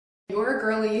You're a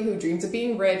girly who dreams of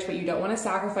being rich, but you don't want to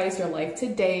sacrifice your life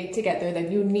today to get there,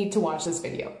 then you need to watch this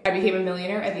video. I became a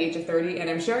millionaire at the age of 30 and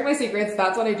I'm sharing my secrets.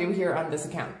 That's what I do here on this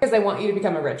account because I want you to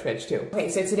become a rich bitch too. Okay,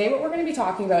 so today what we're going to be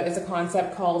talking about is a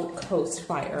concept called coast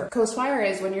fire. Coast fire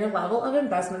is when your level of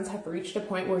investments have reached a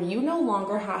point where you no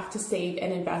longer have to save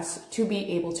and invest to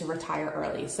be able to retire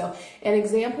early. So an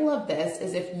example of this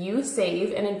is if you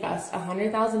save and invest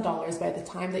 $100,000 by the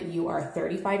time that you are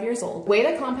 35 years old. The way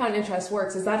that compound interest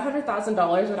works is that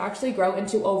 $100,000 would actually grow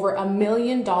into over $1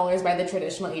 million by the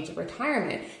traditional age of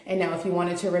retirement. And now if you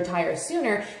wanted to retire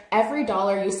sooner, every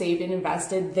dollar you saved and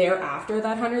invested thereafter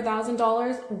that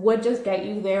 $100,000 would just get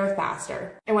you there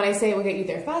faster. And when I say it would get you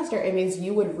there faster, it means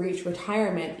you would reach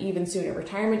retirement even sooner.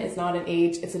 Retirement is not an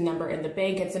age, it's a number in the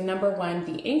bank. It's a number when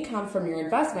the income from your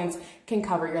investments can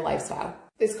cover your lifestyle.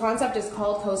 This concept is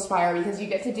called coast fire because you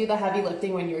get to do the heavy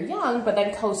lifting when you're young, but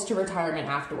then coast to retirement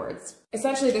afterwards.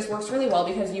 Essentially, this works really well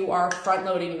because you are front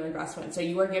loading your investments. So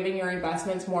you are giving your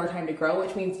investments more time to grow,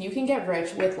 which means you can get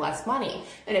rich with less money.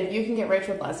 And if you can get rich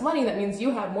with less money, that means you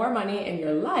have more money in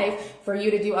your life for you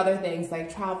to do other things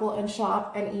like travel and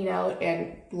shop and eat out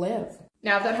and live.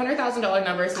 Now, if that $100,000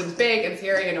 number seems big and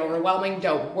scary and overwhelming,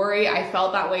 don't worry. I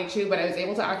felt that way too, but I was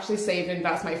able to actually save and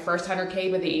invest my first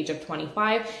 100K by the age of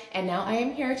 25. And now I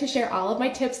am here to share all of my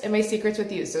tips and my secrets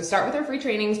with you. So start with our free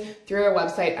trainings through our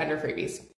website under freebies.